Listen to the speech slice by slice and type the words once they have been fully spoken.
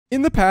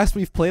In the past,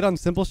 we've played on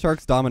Simple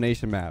Shark's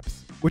domination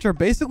maps, which are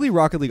basically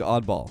Rocket League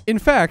oddball. In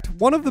fact,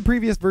 one of the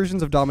previous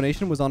versions of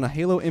domination was on a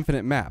Halo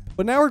Infinite map,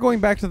 but now we're going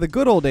back to the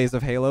good old days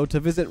of Halo to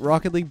visit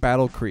Rocket League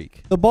Battle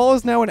Creek. The ball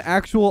is now an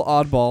actual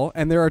oddball,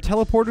 and there are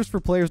teleporters for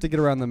players to get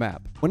around the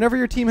map. Whenever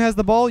your team has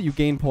the ball, you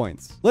gain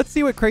points. Let's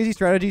see what crazy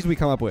strategies we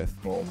come up with.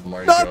 Oh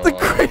my Not god. the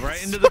cringe.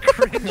 Right into the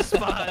cringe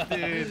spot,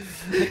 dude.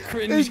 The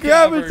cringe It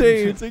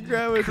gravitates. It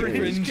gravitates.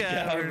 Cringe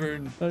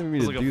cavern. I didn't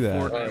mean It's to like do a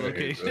that. Fortnite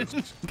location.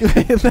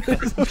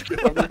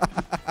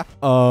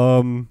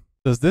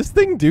 Does this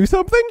thing do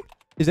something?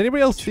 Is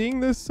anybody else seeing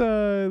this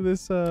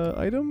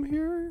item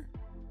here?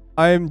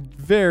 I'm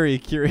very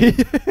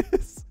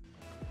curious.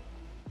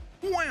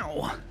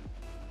 Wow.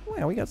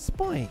 Wow, we got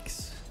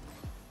spikes.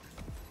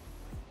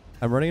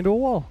 I'm running into a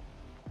wall.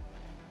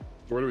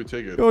 Where do we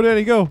take it? Go,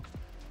 Danny, go.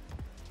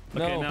 Okay,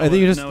 No. now I think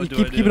you what- just now you what do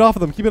keep I keep do? it off of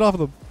them. Keep it off of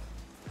them.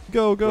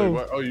 Go, Wait, go.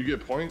 what? Oh, you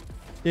get point?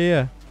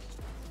 Yeah.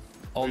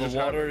 Oh, We the just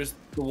have water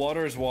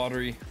it. is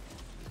watery.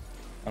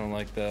 I don't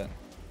like that.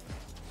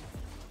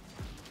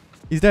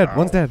 He's dead. Ow.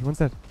 One's dead. One's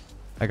dead.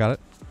 I got it.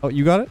 Oh,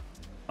 you got it?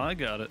 I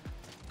got it.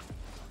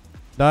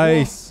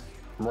 Nice.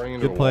 I'm running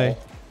into Good a play. wall.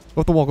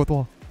 Go up the wall. Go up the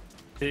wall.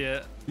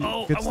 Yeah.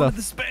 Oh, Good I stuff. wanted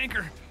the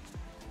spanker.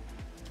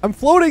 I'm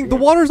floating. The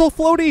water's all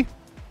floaty.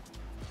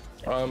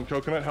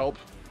 Coconut, help.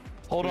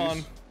 Hold Please.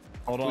 on.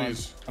 Hold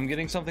Please. on. I'm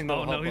getting something that Oh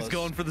will no, help he's us.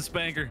 going for the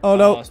spanker. Oh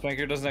no.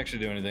 Spanker doesn't actually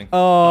do anything.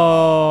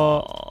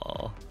 Oh.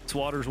 Oh, this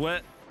water's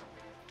wet.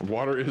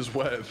 Water is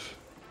wet.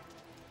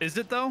 Is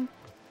it though?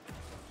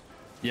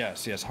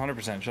 Yes,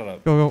 100%. Shut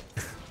up. Go, go.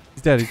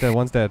 He's dead. He's dead.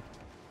 One's dead.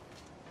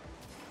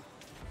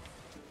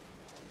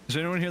 Is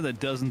there anyone here that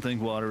doesn't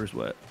think water is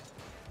wet?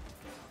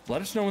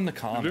 Let us know in the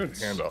They're doing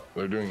comments. handoff.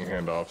 They're doing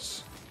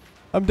handoffs.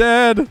 I'm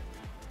dead.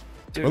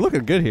 Dude, We're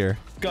looking good here.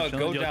 go Yo,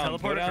 down.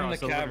 teleport Go down in the across,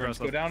 teleport caverns.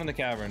 across. Go down in the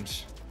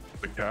caverns.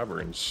 The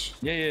caverns.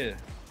 Yeah.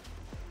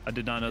 I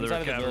did not know there Inside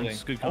were of the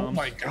caverns. building. Good comms. Oh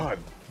my god.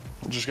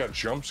 I just got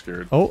jump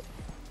scared. Oh.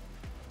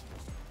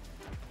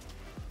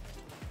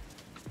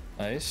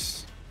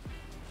 Nice.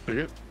 Take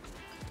it.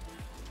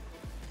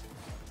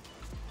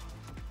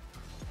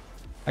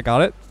 I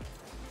got it.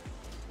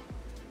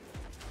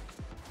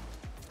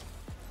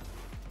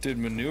 Dude,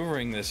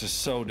 maneuvering this is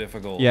so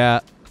difficult. Yeah.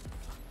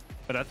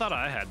 But I thought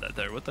I had that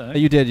there. What the heck?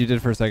 You did. You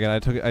did for a second. I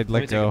took it. I'd Let me let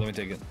take it. go. Let me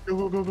take it.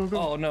 Go, go, go, go,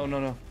 Oh,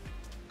 no.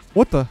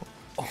 What the?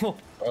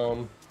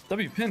 Oh,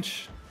 W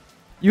pinch.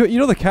 You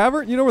know the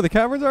cavern? You know where the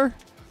caverns are?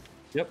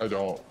 I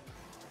don't.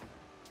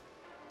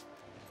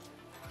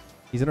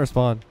 He's in our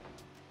spawn.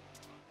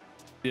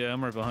 Yeah,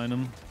 I'm right behind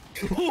him.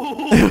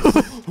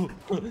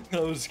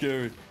 That was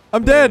scary.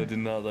 I'm I dead. did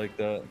not like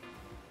that.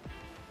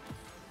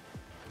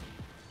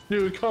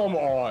 Dude, come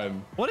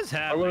on. What is I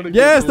happening? wanted to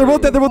Yes, get they're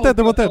both dead. through. They're both dead.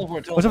 They're both dead.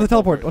 Teleport, Watch out for the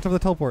teleport. teleport. Watch out for the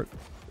teleport.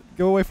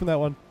 Go away from that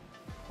one.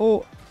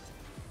 Oh.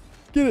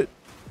 Get it.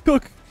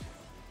 Cook.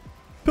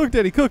 Cook,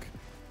 Daddy. Cook.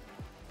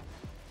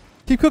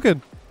 Keep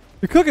cooking.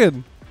 You're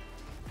cooking.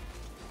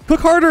 Cook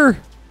harder.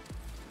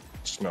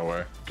 There's no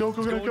way. Go,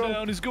 go, He's go, going go.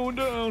 down. He's going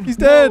down. He's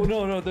dead.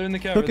 No, they're in the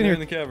cavern. Cook in They're here. in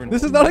the cavern.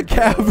 This is not a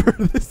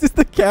cavern. This is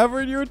the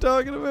cavern you were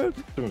talking about.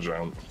 Gonna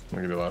jump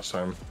like I did last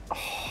time.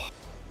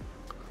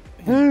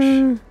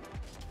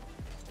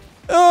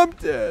 I'm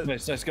dead.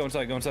 Nice. Go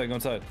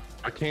inside.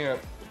 I can't.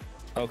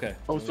 Okay.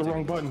 Oh, it's the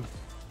wrong button.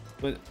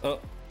 But,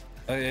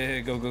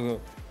 hey, go.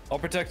 I'll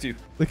protect you.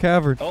 The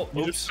cavern. Oh,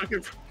 You oops. just took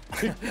it.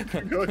 Keep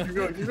going, keep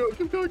going, keep going,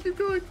 keep going, keep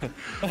going.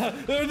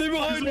 They're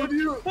behind He's me. on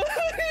you.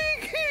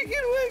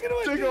 Get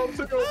away. Take off,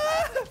 take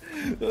off.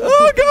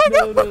 Oh, God,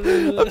 no.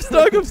 No. I'm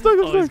stuck. I'm stuck. I'm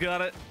Oh, he's stuck.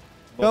 got it.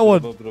 Got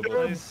one.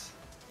 Nice.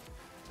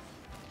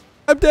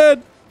 I'm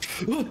dead.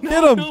 Get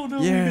him. No,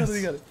 Yes.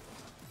 you got it.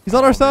 He's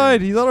on our Oh, side.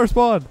 man. He's on our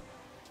spawn.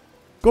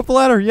 Go up the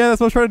ladder. Yeah, that's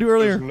what I was trying to do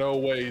earlier. There's no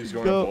way he's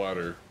going Go. up the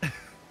ladder. I'm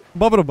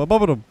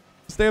bumping him.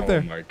 Stay up Oh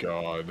there. my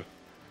god.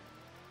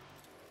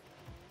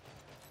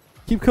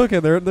 Keep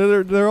cooking. They're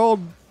all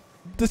What are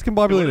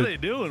discombobulated. they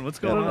doing? What's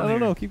I going on? don't here?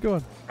 know. Keep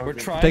going. We're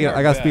trying. Take it. our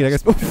I got speed.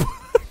 best.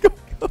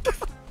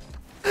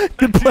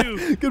 Good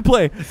play. Good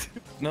play.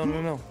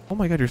 No. Oh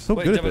my god, you're so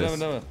Wait, good at Devin, this.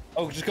 Devin.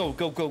 Oh, just go,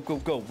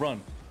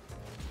 run.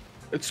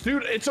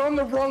 Dude, it's on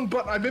the wrong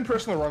button. I've been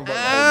pressing the wrong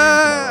button.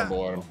 Ah!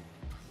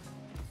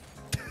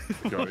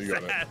 You got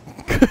it.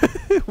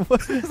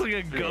 It's like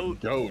a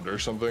goat. Goat or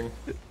something.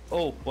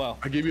 Oh, wow.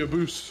 I gave you a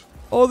boost.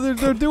 Oh,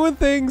 they're doing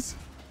things.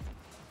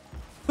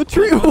 The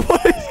tree.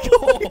 What is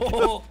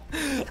going on?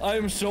 I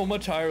am so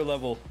much higher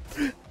level.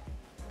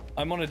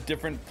 I'm on a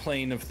different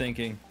plane of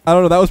thinking. I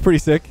don't know. That was pretty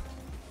sick.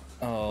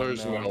 Oh,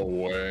 There's no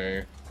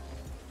way.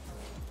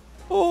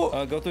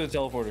 Oh, Go through the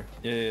teleporter.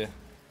 Yeah.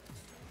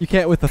 you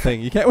can't with the thing.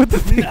 You can't with the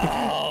thing.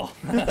 No.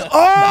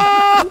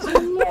 Oh!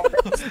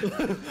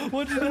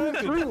 What did happen?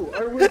 Through.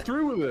 I went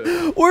through with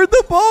it. Where'd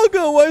the ball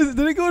go?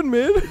 Did it go in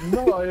mid?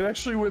 No, I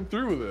actually went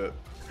through with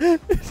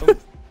it.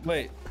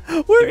 Wait.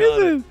 Where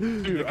got is it?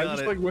 Dude, I Got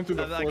just it. like went through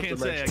the I fourth can't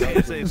say. I dimension.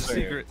 can't say it's a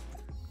Insane. secret.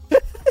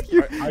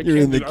 You're, I you're can't,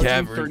 in the dude, I was in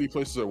cavern. 30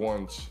 places at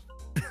once.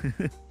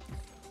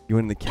 You're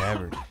in the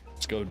cavern.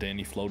 Let's go,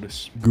 Danny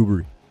Flotus.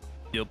 Goobery.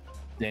 Yep.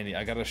 Danny,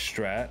 I got a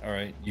strat. All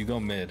right, you go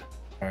mid.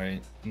 All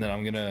right, and then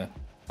I'm gonna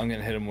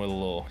hit him with a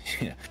little,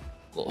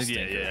 little Yeah,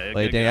 stinker. yeah.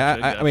 Like,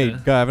 gotcha, I mean,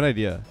 gotcha. God, I have an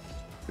idea.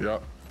 Yeah.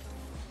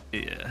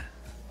 Yeah.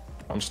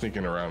 I'm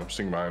sneaking around. I'm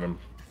sneaking behind him.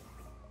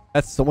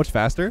 That's so much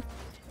faster.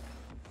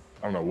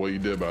 I don't know what you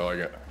did, but I like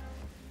it.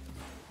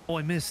 Oh,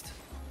 I missed.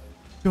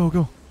 Go,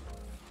 go.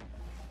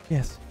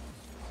 Yes.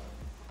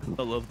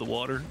 I love the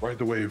water. Ride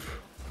the wave.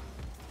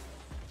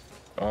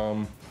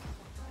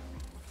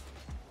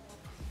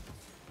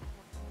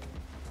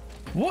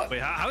 What?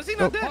 Wait, how is he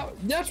not dead?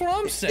 That's what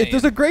I'm saying.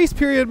 There's a grace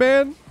period,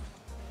 man.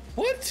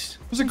 What?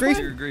 There's a grace.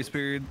 Your grace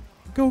period.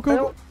 Go,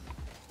 go,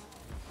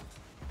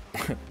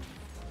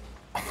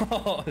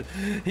 Oh,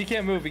 he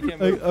can't move. He can't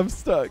go. move. I'm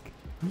stuck.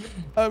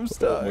 I'm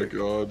stuck. Oh my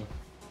god.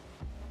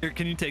 Here,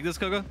 can you take this,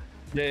 Coco?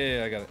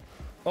 Yeah, I got it.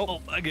 Oh,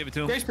 Oh, I gave it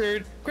to him. grace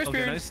period. Grace Okay,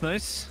 period. nice,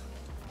 nice.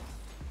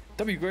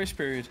 W grace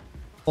period.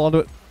 Hold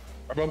on to it.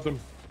 I bumped him.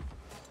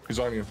 He's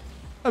on you.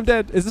 I'm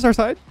dead. Is this our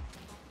side?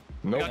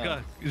 Nope. Got,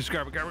 you just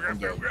grab it, grab it, grab it,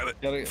 grab it, grab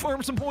it. Gotta-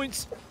 Farm some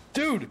points.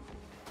 Dude,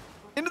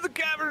 Into the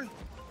cavern.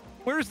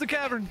 Where's the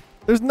cavern?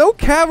 There's no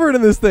cavern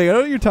in this thing. I don't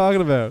know what you're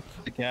talking about.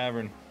 the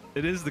cavern.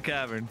 It is the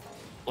cavern.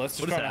 Let's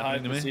just What is try to hide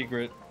happening to the me?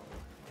 secret.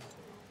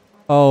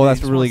 Oh, He that's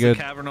just really wants the good.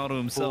 cavern all to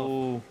himself.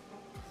 Oh.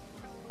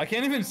 I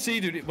can't even see,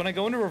 dude. When I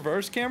go into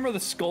reverse camera, the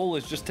skull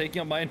is just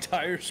taking up my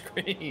entire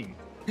screen.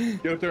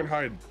 Get up there and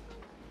hide.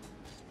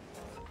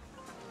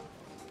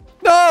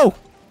 No!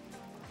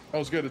 That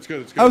was good. It's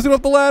good. It's good. I was going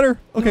up the ladder.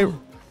 Okay.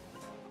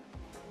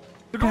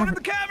 They're going to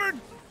the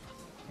cavern.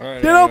 All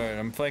right, Get all up! right, all right.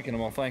 I'm flanking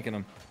him. I'm flanking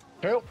him.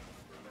 Help.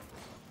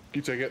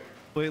 You take it.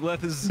 Wait,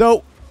 Leth is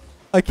No.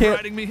 I can't.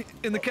 riding me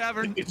in the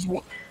cavern. It's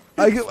what?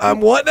 I'm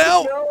what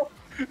now?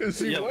 Is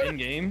he Yep, what? in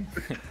game.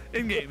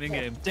 In game, in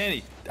game.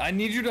 Danny, I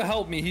need you to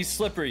help me. He's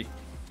slippery.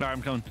 All right,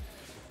 I'm coming.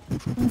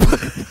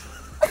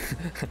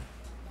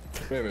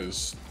 Man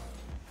is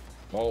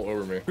all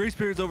over me. Grace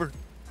period's over.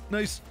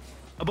 Nice.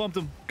 I bumped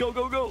him. Go,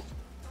 go, go.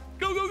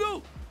 Go, go,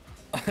 go.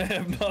 I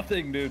have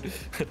nothing, dude.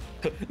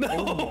 No.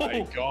 Oh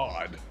my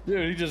god.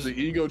 Dude, he just The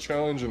ego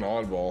challenge and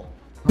oddball.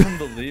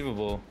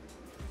 unbelievable.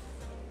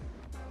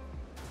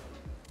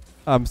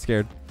 I'm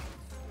scared.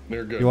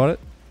 They're good. You want it?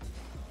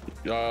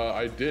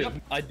 I did. Yep,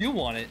 I do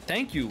want it.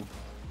 Thank you.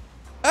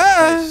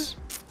 Ah! Nice.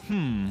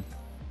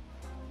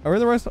 Are we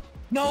the rest?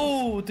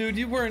 No, dude,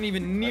 you weren't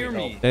even near I me.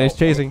 know. Yeah, he's Oh,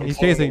 chasing. I'm He's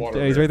following the chasing. water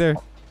Yeah, he's there. right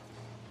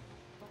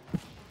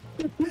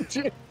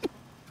there.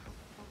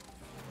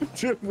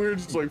 We're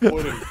just like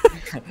floating.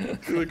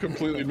 You like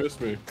completely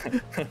missed me.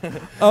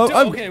 Oh, Dude,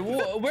 I'm, okay,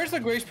 well, where's the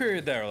grace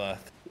period there,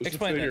 Leth? Let's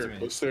Explain stay that here. to me.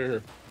 Let's stay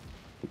here.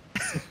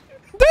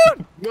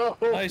 dude! No.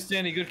 Nice,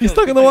 Danny. Good kill. He's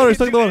stuck in Good the water. kill. He's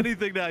stuck in the water.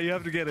 Anything now, you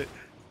have to get it.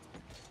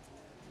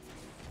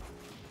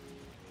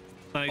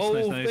 Nice, Oh,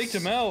 nice, nice. faked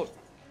him out.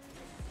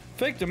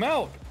 Faked him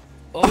out.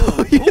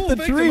 Oh, He hit the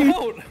faked tree. him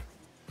out.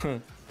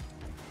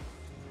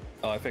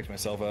 Oh, I faked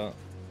myself out.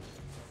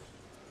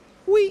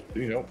 Wait.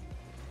 You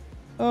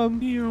know, Um.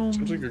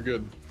 seems like you're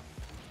good.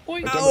 Boy,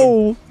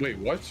 No. Wait,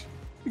 what?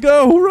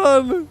 Go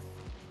run.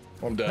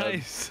 I'm dead.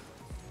 Nice.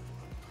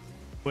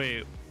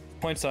 Wait,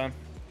 points time.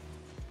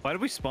 why did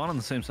we spawn on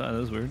the same side? That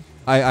was weird.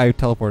 I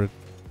teleported.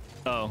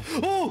 Oh.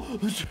 Oh,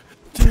 dude,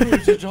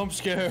 it's a jump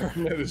scare.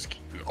 That is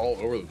all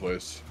over the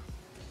place.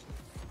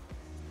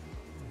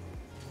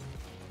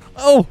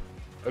 Oh.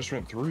 I just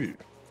went 3.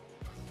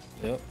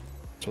 Yep,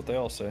 that's what they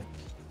all say.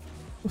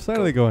 What side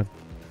are they going?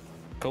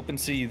 Cope and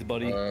seethe,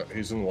 buddy.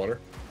 He's in the water.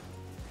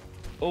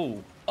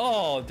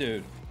 Oh,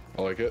 dude.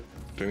 I like it.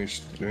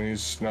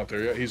 Denny's not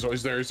there yet. He's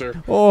there. He's there.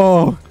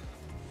 Oh.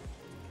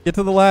 Get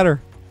to the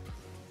ladder.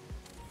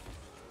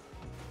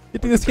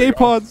 Get to the escape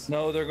pods.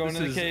 No, they're going This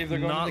in the is cave. They're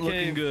going not in the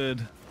looking cave.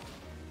 good.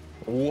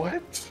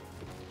 What?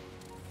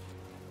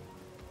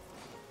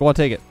 Go on,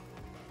 take it.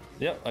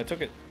 Yep, I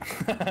took it.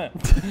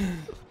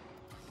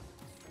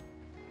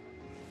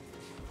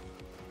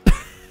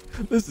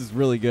 This is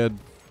really good.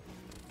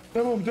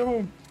 Demo him. Demo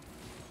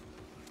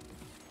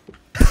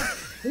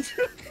him.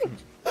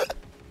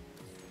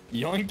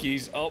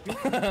 Yankees. Oh.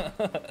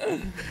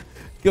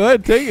 Go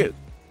ahead, take it.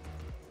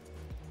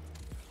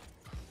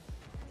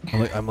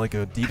 I'm like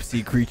a deep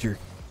sea creature.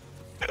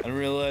 I didn't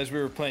realize we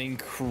were playing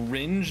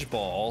cringe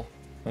ball.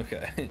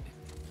 Okay.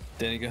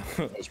 Danny, go.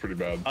 That was pretty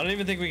bad. I don't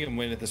even think we can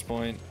win at this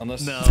point,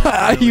 unless. No.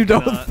 You really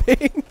don't cannot.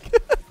 think?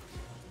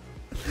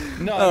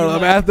 No, I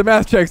don't know. like- The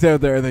math checks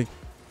out there. I think.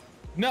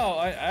 No,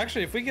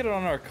 actually, if we get it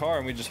on our car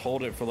and we just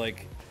hold it for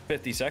like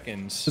 50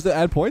 seconds. Does it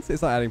add points?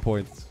 It's not adding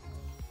points.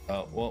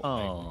 Oh, well,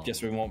 Oh. I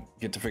guess we won't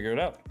get to figure it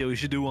out. Yeah, we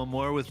should do one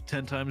more with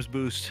 10 times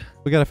boost.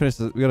 We gotta finish.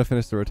 We gotta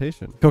finish the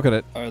rotation.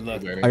 Coconut. All right,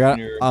 Leth. Danny. I got.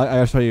 You're- I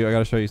gotta show you. I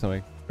gotta show you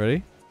something.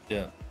 Ready?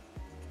 Yeah.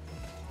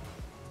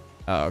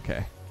 Oh,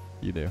 okay.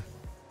 You do.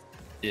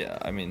 Yeah,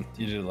 I mean,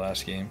 you did the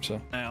last game, so.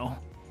 Ow.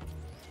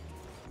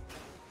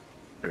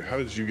 Hey, how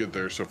did you get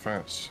there so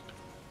fast?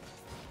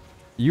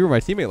 You were my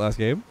teammate last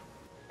game.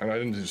 And I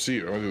didn't see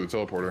you. I went through the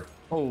teleporter.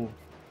 Oh.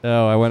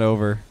 No, I went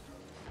over.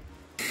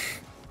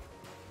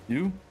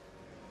 You?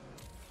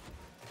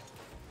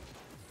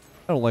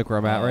 I don't like where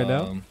I'm at right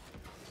now.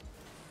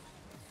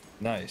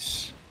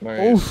 Nice.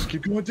 Nice. Oof.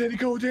 Keep going, Danny.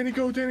 Go, Danny.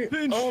 Go, Danny.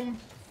 Pinch.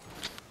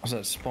 What's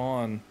that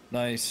spawn?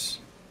 Nice.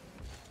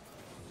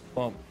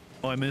 Bump.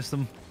 Oh, I missed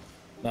him.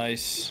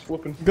 Nice.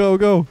 Flipping. Go,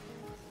 go.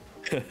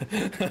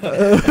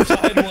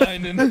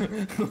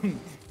 Sidewinding.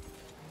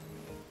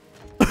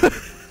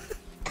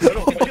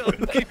 Keep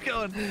going. Keep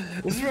going.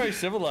 This is very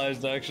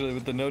civilized, actually,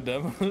 with the no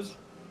demos.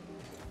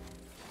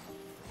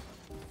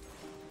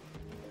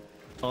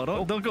 Oh,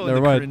 don't go in Never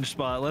the mind. cringe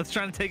spot. Let's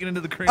try to take it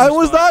into the cringe I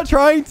was spot. not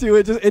trying to.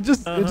 It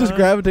just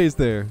gravitates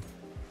there.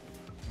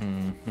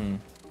 Mm-hmm.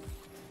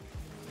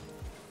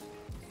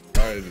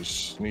 I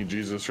just need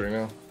Jesus right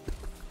now.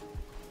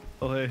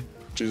 Oh, hey.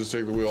 Jesus,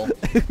 take the wheel.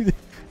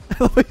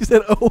 I thought you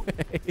said, "Oh,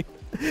 hey."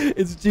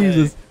 It's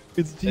Jesus.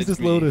 It's Jesus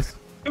me. Lotus.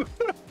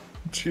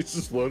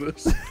 Jesus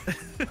Lotus.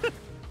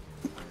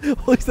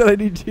 Well, he said, "I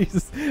need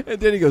Jesus," and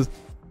then he goes,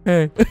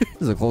 "Hey." This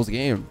is a close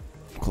game.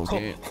 Close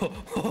game.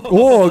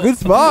 Oh, good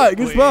spot.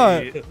 Good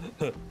spot.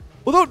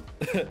 Well,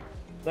 don't.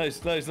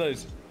 Nice, nice,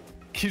 nice.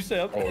 Keep stay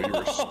up.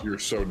 Oh, you're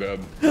so dead.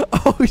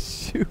 Oh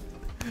shoot.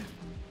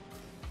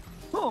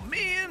 Oh,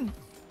 man.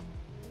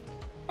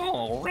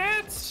 Oh,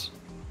 rats.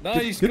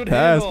 Nice, Good good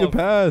pass. handoff. Good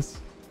pass.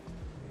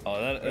 Oh,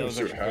 that was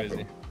see what actually crazy.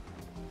 happened.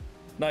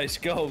 Nice,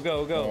 go,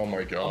 go, go. Oh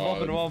my god. I'm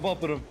bumping him, I'm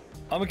bumping him.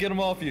 I'm gonna get him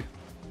off you.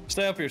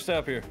 Stay up here, stay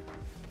up here.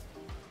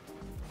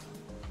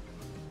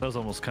 That was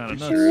almost kind of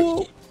You nuts.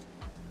 serious?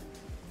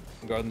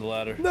 I'm guarding the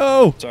ladder.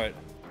 No. It's alright.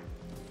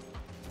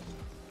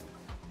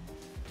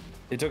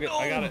 He took it.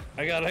 I got it.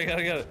 I got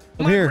it.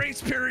 I'm My here.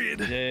 grace period.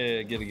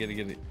 Yeah, get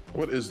it.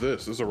 What is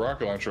this? There's a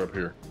rocket launcher up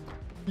here.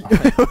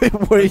 Wait,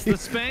 what are It's you? the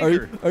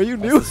spanker. Are you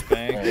That's new? the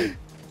spank.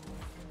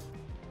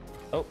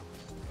 Oh.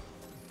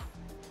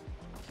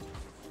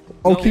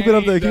 Oh, No, keep it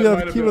up there. Keep That it might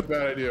up. have Keep been it a up.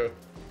 bad idea.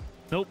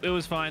 Nope, it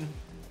was fine.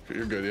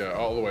 You're good, yeah.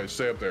 All the way.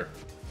 Stay up there.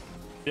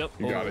 Yep.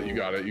 You got it. You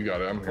got it. You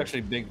got it. I'm here.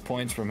 Actually, big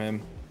points from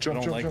him. Jump, I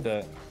don't jump, like jump.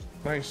 that.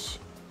 Nice.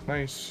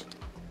 Nice.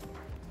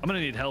 I'm gonna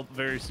need help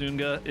very soon,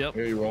 guy. Yep.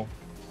 Yeah, you will.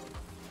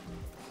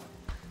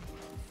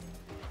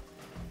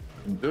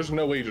 There's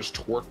no way you just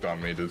twerked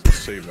on me to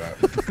save that.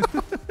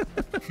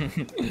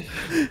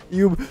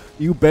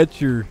 You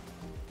bet your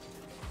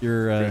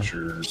Get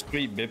your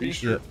Sweet Bippy.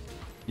 t-shirt.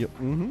 Yep.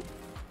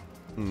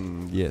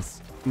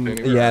 Yes.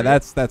 Anywhere, Yeah, right?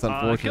 that's I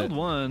unfortunate. killed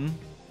one.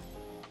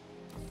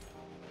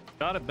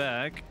 Got it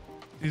back.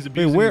 He's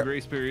abusing where- the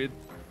grace period.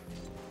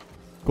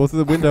 Go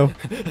through the window.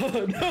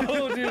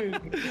 No, dude.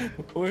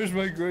 Where's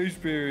my grace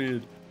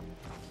period?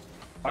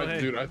 hey.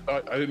 Dude, I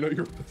didn't know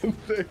you were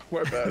there.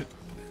 My bad.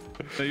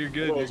 No, you're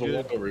good. Oh, there's a You're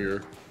wall good. over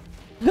here.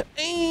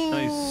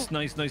 Nice.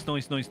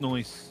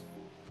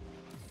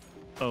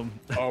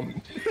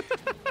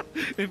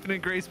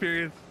 Infinite grace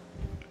period.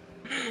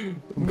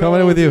 I'm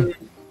coming in with you. Dude.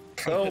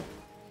 Help.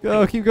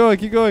 Go. Keep going.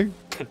 Keep going.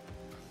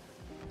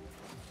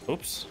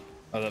 Oops.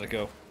 I let it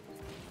go.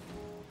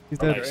 He's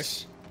dead.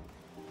 Nice.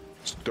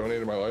 Just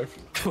donated my life.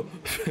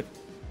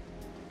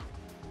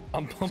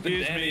 I'm bumping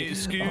Excuse Danny. me,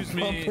 excuse I'm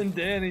me. bumping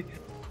Danny.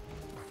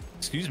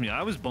 Excuse me,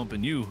 I was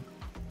bumping you.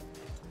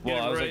 Well, Get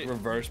it I was right. like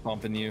reverse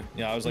bumping you.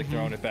 Yeah, I was like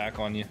throwing it back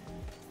on you.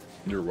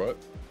 You're what?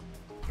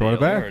 Throw it You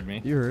back. heard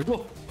me. You heard.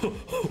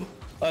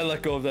 I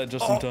let go of that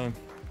just in time.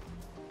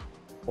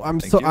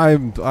 I'm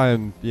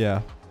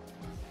yeah.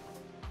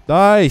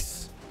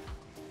 Nice.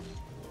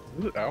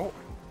 Is it out?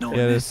 No,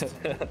 Yeah, I it is.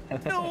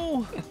 missed.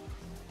 No.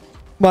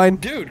 Mine.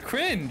 Dude,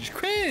 cringe.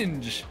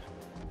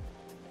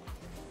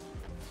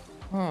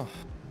 Oh.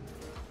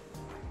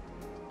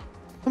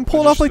 I'm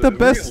pulling off like the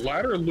best.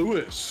 Ladder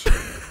Lewis.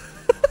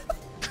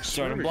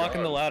 Sorry, I'm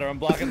blocking the ladder. I'm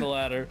blocking the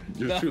ladder.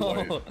 You're too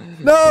late.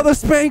 No, the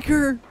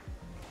spanker.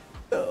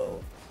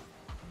 No.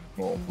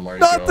 Oh my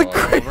Not god. the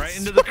cringe. Right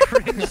into the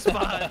cringe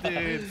spot,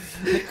 dude.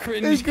 The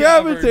cringe It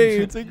cavern.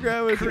 gravitates. It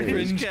gravitates.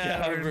 Cringe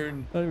cavern.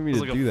 cavern. I didn't mean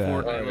It's to like do a that.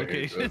 Fortnite I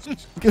hate location.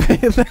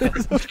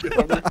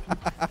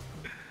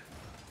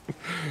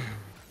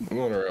 I'm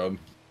going around.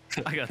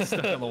 I got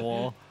stuck on the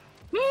wall.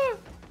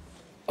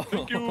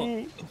 Thank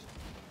you.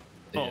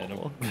 Yeah,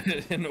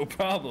 no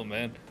problem,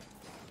 man.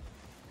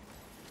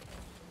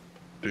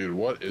 Dude,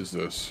 what is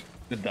this?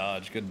 Good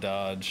dodge. Good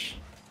dodge.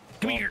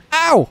 Come here.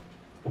 Ow!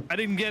 I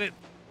didn't get it.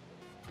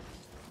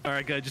 All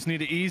right, guy. Just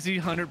need an easy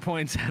 100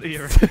 points out of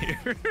you right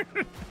here.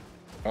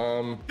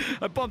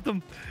 I bumped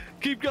him.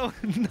 Keep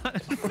going.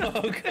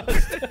 Oh,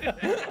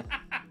 God.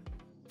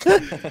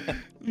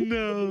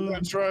 No. I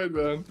tried,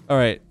 man. All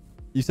right.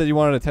 You said you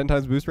wanted a 10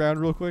 times boost round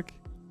real quick?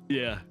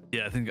 Yeah.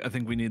 I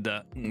think we need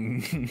that.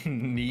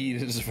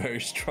 Need is a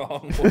very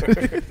strong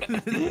word.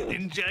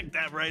 Inject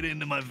that right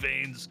into my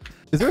veins.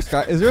 Is there a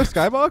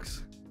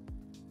skybox?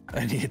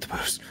 I need the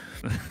boost.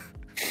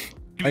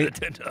 Give me that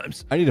 10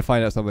 times. I need to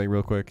find out something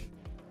real quick.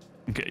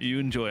 Okay, you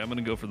enjoy. I'm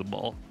gonna go for the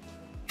ball.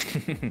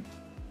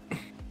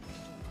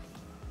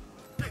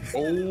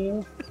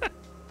 Oh,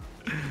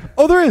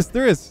 Oh, there is.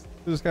 There's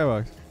a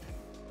skybox.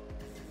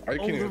 I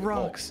can't Oh, the even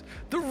rocks.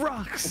 The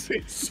rocks.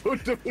 It's so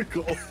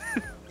difficult.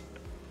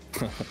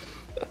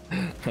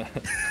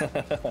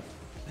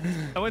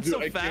 I went Dude,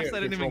 so I fast can't I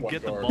didn't even control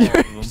get the my ball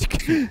out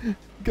of them.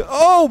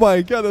 Oh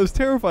my god, that was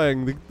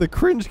terrifying. The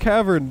cringe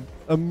cavern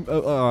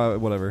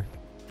Whatever.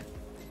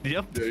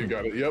 Yep. Yeah, you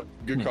got it. Yep.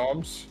 Good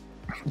comms.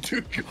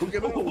 Dude, go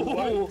get it.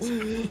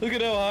 Look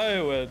at how high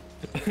I went.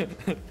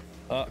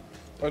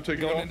 I'm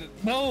taking off.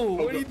 No,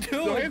 what are you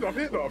doing? No,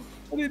 hand off.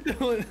 What are you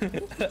doing?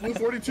 Blue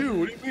 42,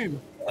 what do you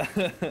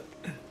mean?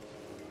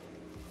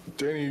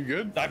 Danny, you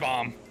good? Die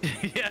bomb.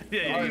 yeah, you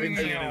didn't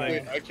see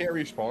anything. Wait, I can't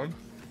respawn.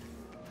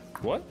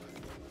 What?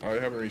 I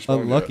haven't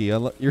respawned Unlucky.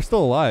 yet. You're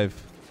still alive.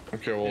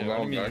 Okay, well Yeah, now what do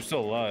you I'm mean back. you're still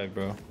alive,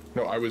 bro?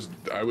 No, I was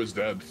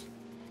dead.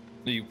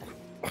 You.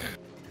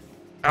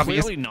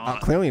 Clearly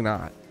not. Clearly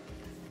not.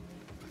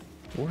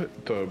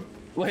 What the?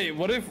 Wait,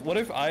 what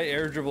if I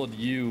air dribbled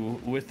you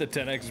with the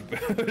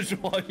 10x boost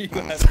while you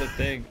have the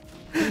thing?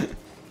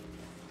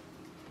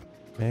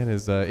 Man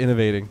is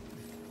innovating.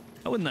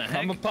 Oh, in the heck?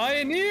 I'm a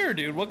pioneer,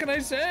 dude. What can I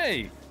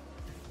say?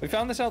 We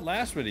found this out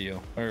last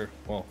video, or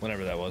well,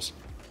 whenever that was.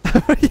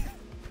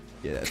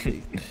 Yeah, that's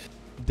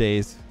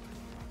days.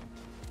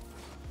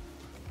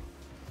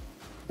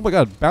 Oh my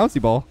god,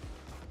 bouncy ball.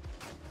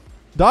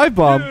 Dive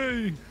bomb.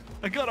 Yay!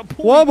 I got a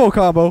point. Wombo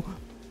combo.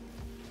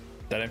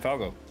 That ain't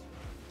Falco.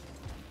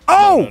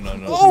 Oh! No.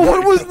 Oh,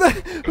 what was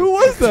that? Who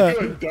was that?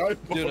 Good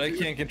dive bomb. Dude, I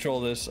can't control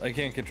this. I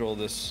can't control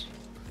this.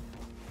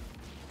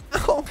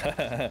 Oh.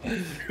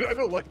 I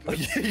don't like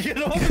this.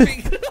 Get off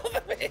me! Get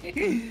off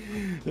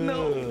me!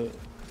 No.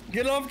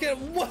 Get off!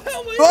 What?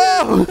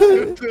 Oh!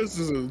 This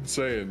is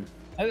insane.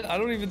 I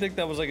don't even think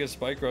that was like a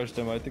spike rush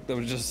demo. I think that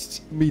was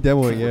just Me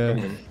demoing, yeah.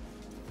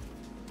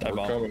 dive We're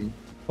bomb. coming.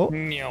 Oh.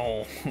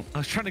 No. I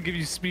was trying to give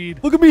you speed.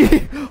 Look at me!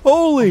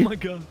 Holy! Oh my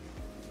god.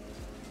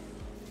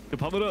 Yeah,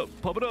 pop it up.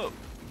 Pop it up.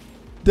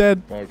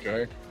 Dead.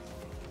 Okay.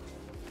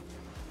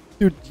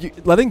 Dude,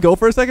 letting go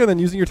for a second and then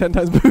using your 10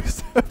 times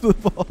boost after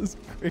the ball is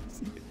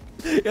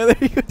crazy. Yeah, there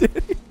you go,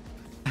 Danny.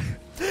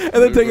 And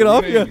then take it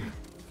off, yeah.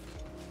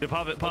 Yeah,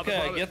 pop it. Pop Okay, it.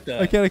 I Pop get it.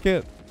 that. I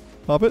can't.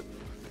 Pop it.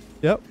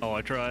 Yep. Oh,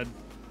 I tried.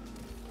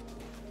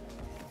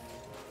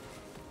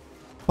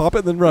 Pop it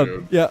and then run.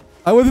 Dude. Yeah.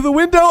 I went through the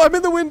window. I'm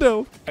in the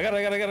window. I got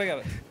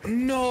it.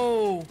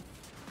 No.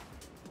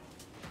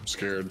 I'm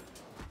scared.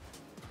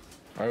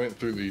 I went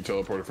through the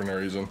teleporter for no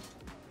reason.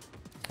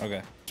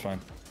 Okay, it's fine.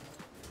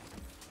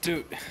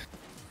 Dude.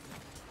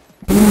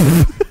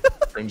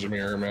 Cringe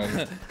mirror,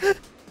 man.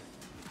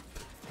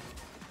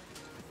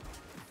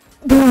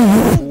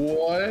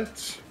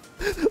 What?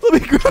 Let me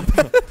grab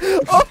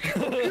that. Oh,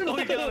 Oh,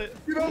 we got it.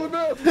 Get on the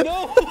map!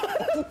 No.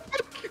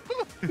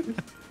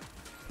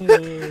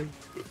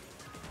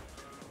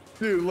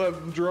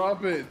 Dude,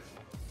 drop it.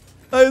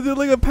 I did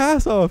like a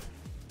pass off.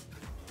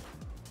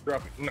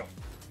 Drop it. No.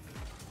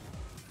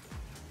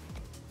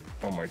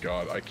 Oh my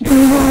god, I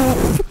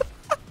can't.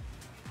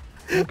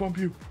 I'll bump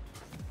you.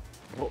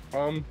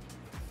 Oh,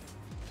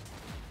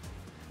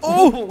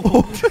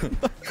 Oh.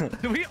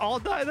 Did we all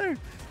die there?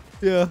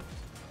 Yeah.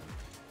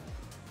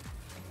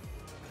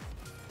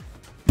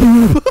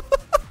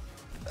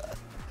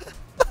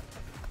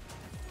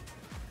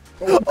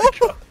 oh my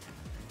god.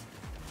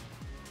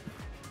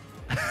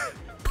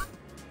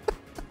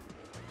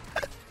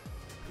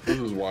 This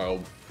is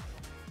wild.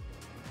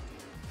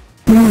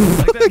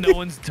 Like that no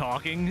one's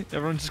talking.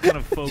 Everyone's just kind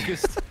of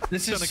focused.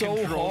 This is Trying to so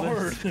control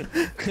hard.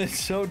 this. It's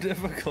so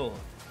difficult.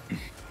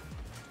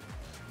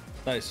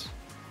 Nice.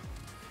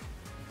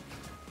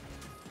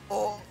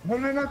 Oh. Why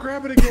did I not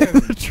grab it again?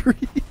 The tree.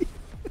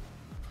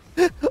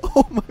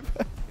 Oh my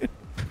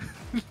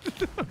bad.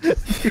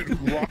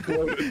 Dude, rock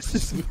lotus.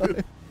 It's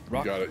fine.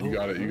 You got it, you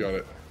got it, you got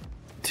it.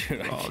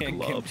 Dude, I Rock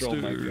can't control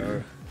my lobster.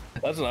 car.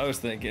 That's what I was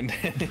thinking.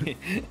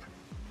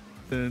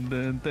 Dun, dun,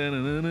 dun, dun,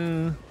 dun,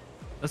 dun.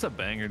 That's a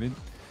banger, dude.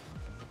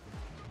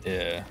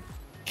 Yeah.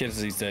 Kids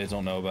these days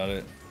don't know about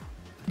it.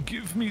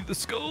 Give me the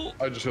skull.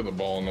 I just hit the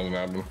ball and nothing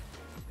happened.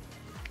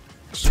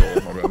 Stole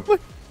my bad.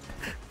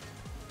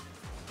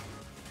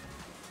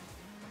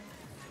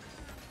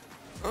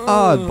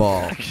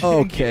 Oddball. I can't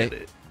Okay. get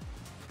it.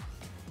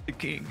 I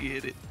can't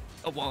get it.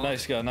 I want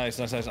Nice guy, nice.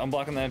 I'm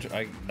blocking the entry.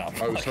 I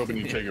was hoping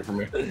you'd take it from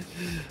me.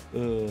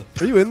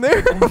 Are you in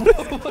there?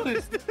 What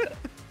is that?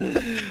 I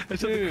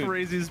said the Dude.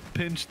 craziest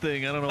pinch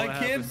thing. I don't know what I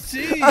can't happened.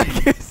 see. I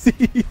can't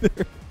see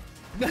either.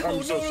 No,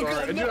 I'm so sorry.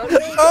 God, Dude, no, I no, was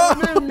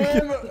no. coming in,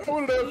 man. I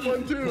wanted to have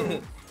fun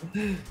too.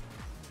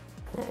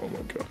 Oh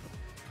my god.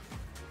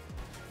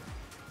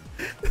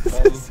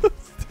 This is so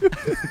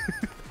stupid.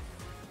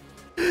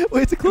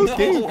 Wait, it's a close No,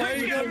 game. why are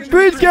you going-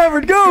 Greens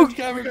cavern, go! Cringe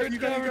cavern. You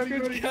got it.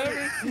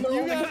 No,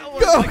 You got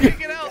one. Go. I can't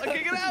get out. I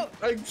can't get out.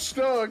 I'm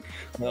stuck.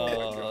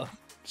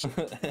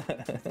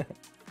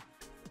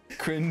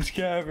 Cringe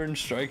cavern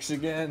strikes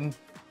again.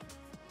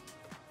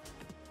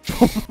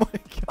 Oh my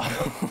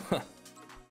god.